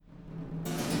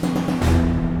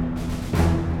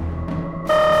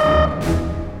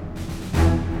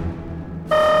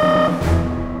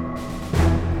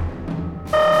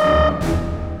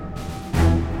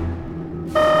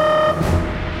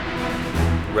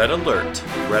Red alert,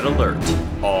 red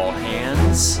alert. All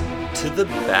hands to the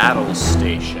battle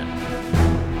station.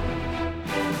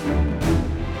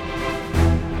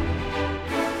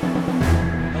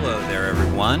 Hello there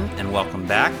everyone, and welcome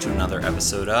back to another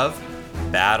episode of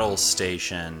Battle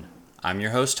Station. I'm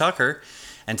your host Tucker,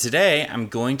 and today I'm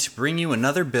going to bring you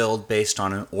another build based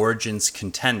on an Origins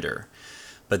contender,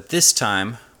 but this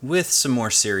time with some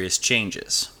more serious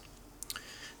changes.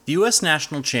 The U.S.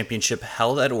 National Championship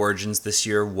held at Origins this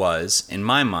year was, in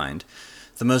my mind,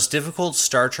 the most difficult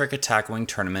Star Trek Attack Wing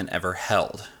tournament ever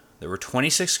held. There were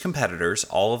 26 competitors,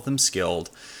 all of them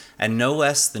skilled, and no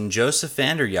less than Joseph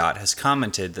Vanderyacht has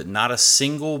commented that not a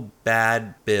single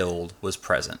bad build was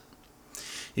present.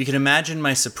 You can imagine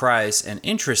my surprise and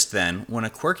interest then when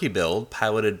a quirky build,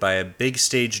 piloted by a big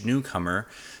stage newcomer,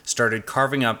 started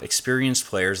carving up experienced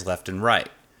players left and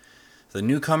right. The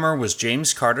newcomer was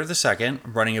James Carter II,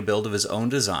 running a build of his own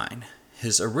design.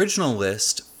 His original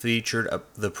list featured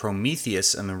the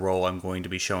Prometheus in the role I'm going to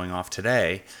be showing off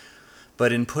today,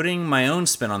 but in putting my own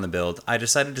spin on the build, I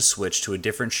decided to switch to a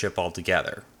different ship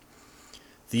altogether.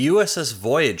 The USS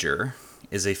Voyager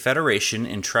is a Federation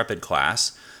Intrepid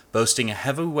class, boasting a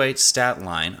heavyweight stat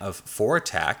line of 4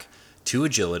 attack, 2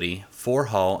 agility, 4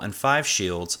 hull, and 5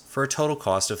 shields for a total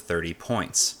cost of 30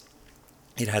 points.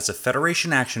 It has a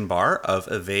Federation action bar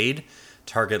of evade,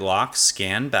 target lock,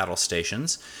 scan battle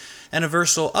stations, and a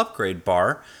versatile upgrade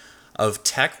bar of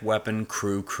tech, weapon,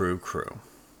 crew.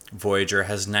 Voyager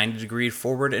has 90-degree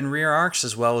forward and rear arcs,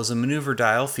 as well as a maneuver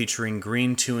dial featuring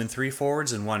green 2 and 3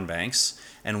 forwards and 1 banks,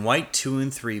 and white 2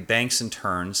 and 3 banks and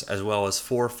turns, as well as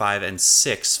 4, 5, and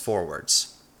 6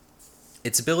 forwards.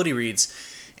 Its ability reads,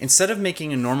 instead of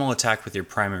making a normal attack with your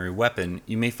primary weapon,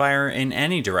 you may fire in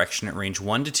any direction at range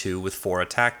 1 to 2 with 4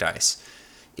 attack dice.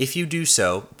 If you do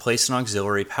so, place an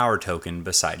auxiliary power token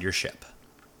beside your ship.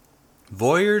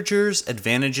 Voyager's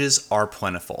advantages are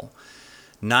plentiful.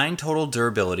 9 total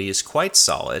durability is quite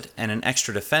solid, and an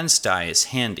extra defense die is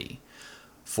handy.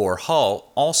 4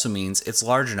 hull also means it's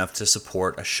large enough to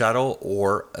support a shuttle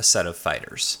or a set of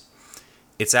fighters.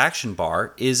 Its action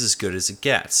bar is as good as it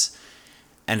gets,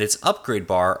 and its upgrade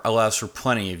bar allows for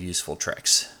plenty of useful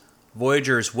tricks.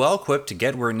 Voyager is well equipped to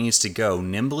get where it needs to go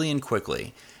nimbly and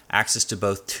quickly. Access to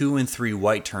both 2 and 3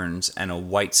 white turns and a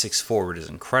white 6 forward is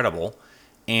incredible,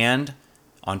 and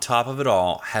on top of it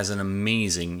all, has an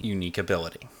amazing unique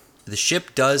ability. The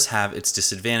ship does have its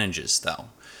disadvantages, though.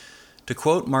 To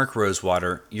quote Mark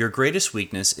Rosewater, your greatest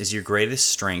weakness is your greatest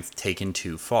strength taken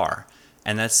too far,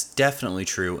 and that's definitely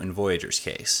true in Voyager's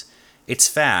case. It's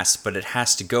fast, but it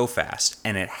has to go fast,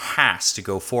 and it has to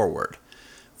go forward.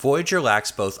 Voyager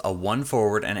lacks both a 1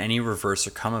 forward and any reverse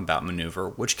or come about maneuver,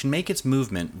 which can make its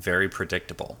movement very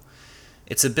predictable.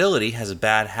 Its ability has a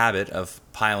bad habit of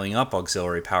piling up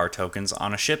auxiliary power tokens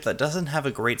on a ship that doesn't have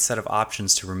a great set of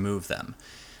options to remove them,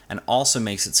 and also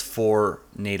makes its 4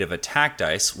 native attack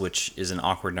dice, which is an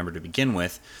awkward number to begin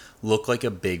with, look like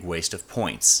a big waste of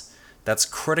points. That's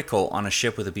critical on a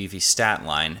ship with a beefy stat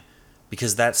line,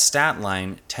 because that stat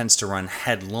line tends to run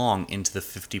headlong into the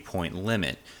 50-point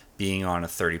limit, being on a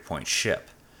 30-point ship.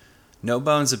 No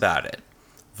bones about it.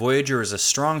 Voyager is a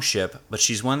strong ship, but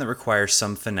she's one that requires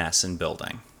some finesse in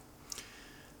building.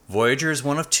 Voyager is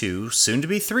one of 2, soon to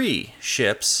be 3,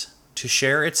 ships to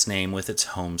share its name with its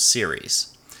home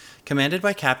series. Commanded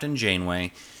by Captain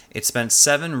Janeway, it spent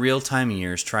 7 real-time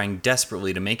years trying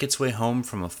desperately to make its way home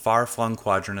from a far-flung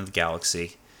quadrant of the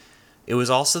galaxy. It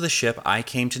was also the ship I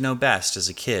came to know best as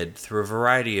a kid through a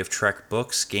variety of Trek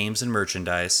books, games, and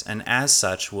merchandise, and as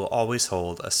such will always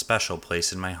hold a special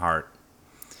place in my heart.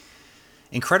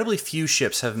 Incredibly few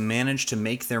ships have managed to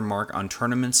make their mark on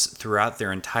tournaments throughout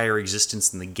their entire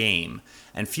existence in the game,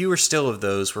 and fewer still of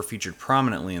those were featured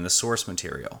prominently in the source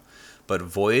material. But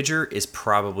Voyager is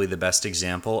probably the best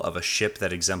example of a ship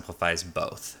that exemplifies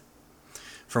both.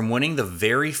 From winning the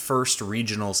very first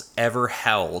regionals ever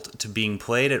held to being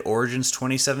played at Origins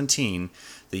 2017,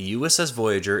 the USS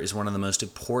Voyager is one of the most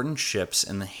important ships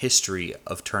in the history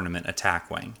of tournament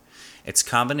attack wing. Its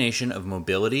combination of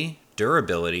mobility,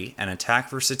 durability, and attack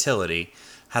versatility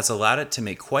has allowed it to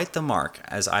make quite the mark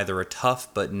as either a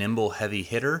tough but nimble heavy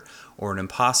hitter or an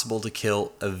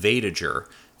impossible-to-kill evadager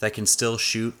that can still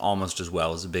shoot almost as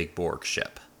well as a big Borg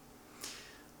ship.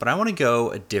 But I want to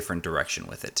go a different direction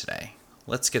with it today.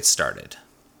 Let's get started.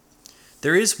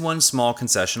 There is one small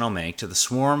concession I'll make to the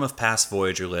swarm of past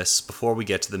Voyager lists before we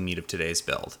get to the meat of today's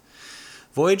build.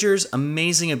 Voyager's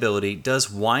amazing ability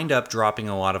does wind up dropping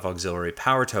a lot of auxiliary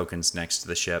power tokens next to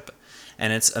the ship,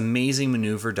 and its amazing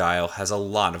maneuver dial has a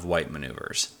lot of white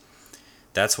maneuvers.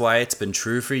 That's why it's been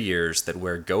true for years that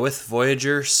where goeth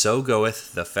Voyager, so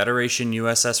goeth the Federation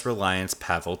USS Reliance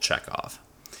Pavel Chekhov.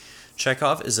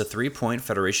 Chekhov is a 3-point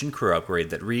Federation crew upgrade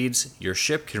that reads, your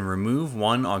ship can remove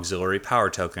one auxiliary power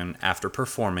token after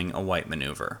performing a white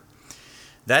maneuver.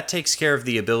 That takes care of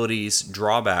the ability's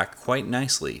drawback quite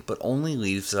nicely, but only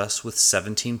leaves us with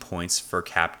 17 points for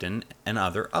Captain and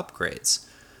other upgrades.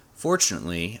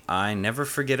 Fortunately, I never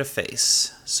forget a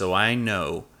face, so I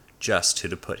know just who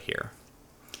to put here.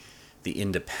 The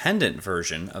independent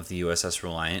version of the USS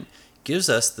Reliant gives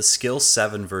us the Skill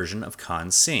 7 version of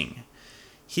Khan Singh.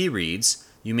 He reads,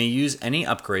 you may use any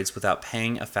upgrades without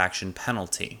paying a faction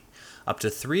penalty. Up to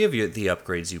 3 of the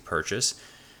upgrades you purchase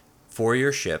for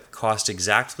your ship cost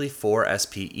exactly 4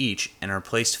 SP each and are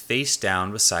placed face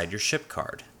down beside your ship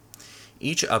card.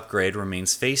 Each upgrade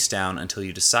remains face down until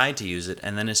you decide to use it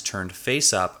and then is turned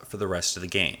face up for the rest of the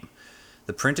game.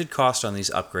 The printed cost on these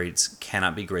upgrades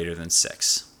cannot be greater than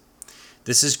 6.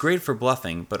 This is great for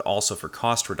bluffing, but also for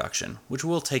cost reduction, which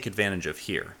we'll take advantage of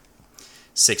here.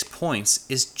 6 points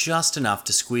is just enough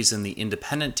to squeeze in the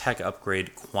independent tech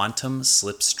upgrade Quantum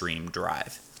Slipstream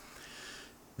Drive.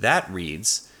 That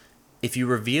reads, if you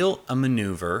reveal a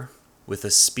maneuver with a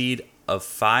speed of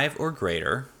 5 or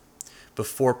greater,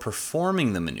 before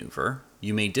performing the maneuver,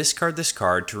 you may discard this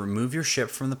card to remove your ship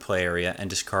from the play area and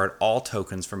discard all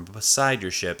tokens from beside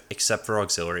your ship except for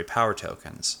auxiliary power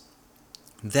tokens.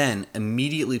 Then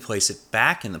immediately place it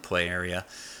back in the play area,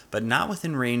 but not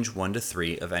within range 1 to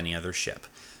 3 of any other ship.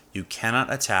 You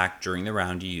cannot attack during the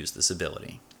round you use this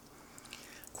ability.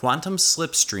 Quantum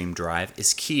Slipstream Drive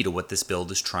is key to what this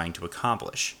build is trying to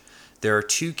accomplish. There are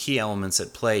 2 key elements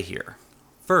at play here.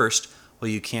 First, while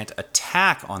you can't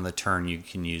attack on the turn you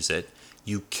can use it,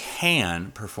 you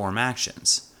can perform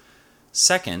actions.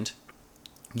 Second,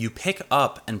 you pick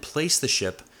up and place the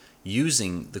ship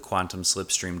using the Quantum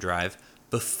Slipstream Drive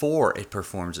before it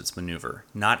performs its maneuver,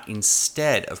 not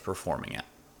instead of performing it.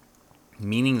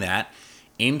 Meaning that,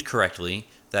 aimed correctly,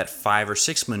 that 5 or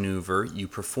 6 maneuver you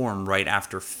perform right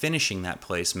after finishing that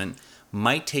placement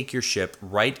might take your ship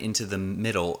right into the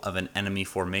middle of an enemy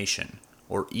formation,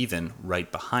 or even right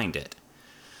behind it.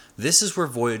 This is where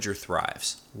Voyager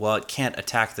thrives. While it can't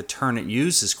attack the turn it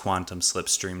uses Quantum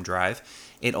Slipstream Drive,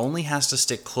 it only has to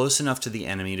stick close enough to the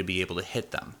enemy to be able to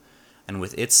hit them. And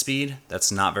with its speed,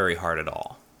 that's not very hard at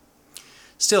all.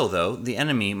 Still though, the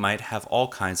enemy might have all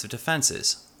kinds of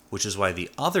defenses, which is why the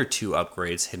other 2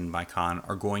 upgrades hidden by Khan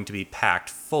are going to be packed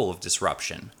full of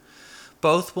disruption.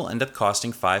 Both will end up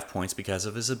costing 5 points because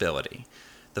of his ability.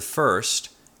 The first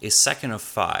is Second of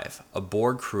 5, a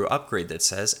Borg crew upgrade that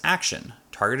says, action,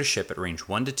 target a ship at range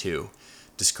 1 to 2,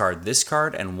 discard this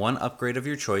card and 1 upgrade of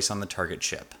your choice on the target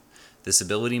ship. This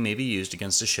ability may be used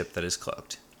against a ship that is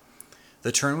cloaked.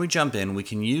 The turn we jump in, we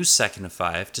can use Second of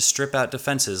 5 to strip out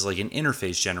defenses like an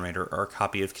interface generator or a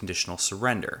copy of Conditional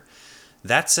Surrender.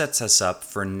 That sets us up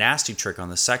for a nasty trick on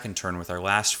the second turn with our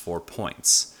last 4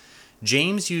 points.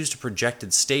 James used a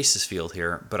projected stasis field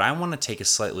here, but I want to take a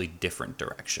slightly different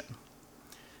direction.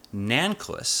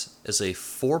 Nanclus is a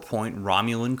 4-point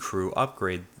Romulan crew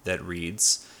upgrade that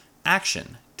reads,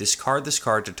 action, discard this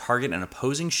card to target an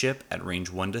opposing ship at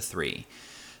range 1 to 3.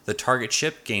 The target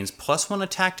ship gains +1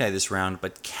 attack die this round,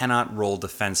 but cannot roll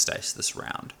defense dice this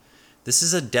round. This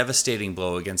is a devastating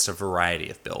blow against a variety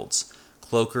of builds.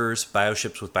 Cloakers,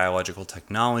 bioships with biological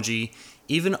technology,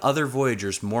 even other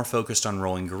Voyagers more focused on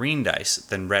rolling green dice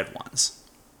than red ones.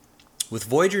 With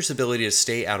Voyager's ability to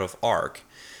stay out of arc,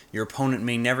 your opponent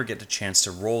may never get the chance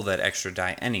to roll that extra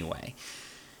die anyway,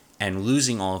 and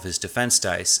losing all of his defense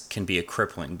dice can be a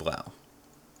crippling blow.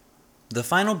 The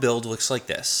final build looks like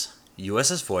this.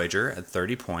 USS Voyager at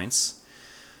 30 points,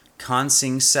 Khan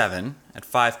Singh 7 at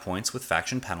 5 points with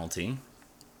faction penalty,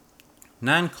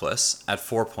 Nanclus at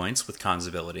 4 points with Khan's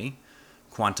ability,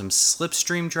 Quantum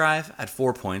Slipstream Drive at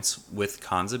 4 points with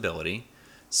Khan's ability,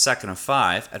 Second of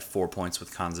 5 at 4 points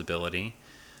with Khan's ability,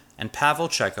 and Pavel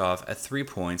Chekhov at 3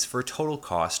 points for a total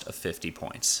cost of 50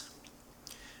 points.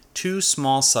 2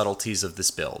 small subtleties of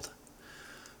this build.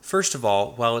 First of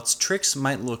all, while its tricks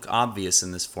might look obvious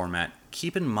in this format,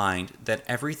 keep in mind that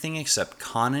everything except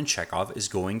Khan and Chekhov is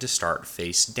going to start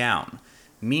face down,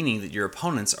 meaning that your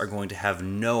opponents are going to have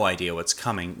no idea what's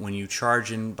coming when you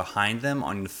charge in behind them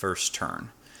on the first turn.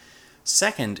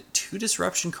 Second, 2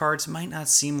 disruption cards might not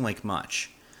seem like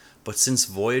much, but since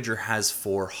Voyager has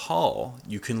 4 hull,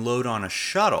 you can load on a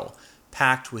shuttle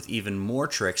packed with even more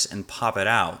tricks and pop it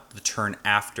out the turn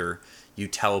after you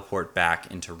teleport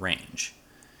back into range.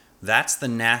 That's the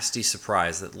nasty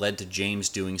surprise that led to James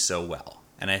doing so well,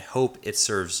 and I hope it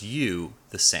serves you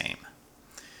the same.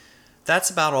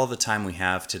 That's about all the time we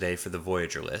have today for the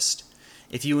Voyager list.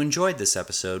 If you enjoyed this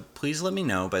episode, please let me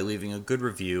know by leaving a good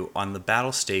review on the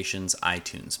Battle Station's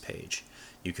iTunes page.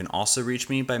 You can also reach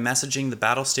me by messaging the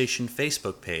Battle Station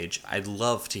Facebook page. I'd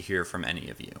love to hear from any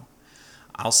of you.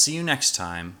 I'll see you next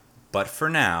time, but for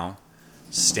now,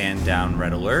 stand down,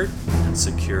 Red Alert, and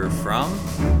secure from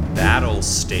Battle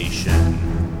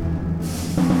Station.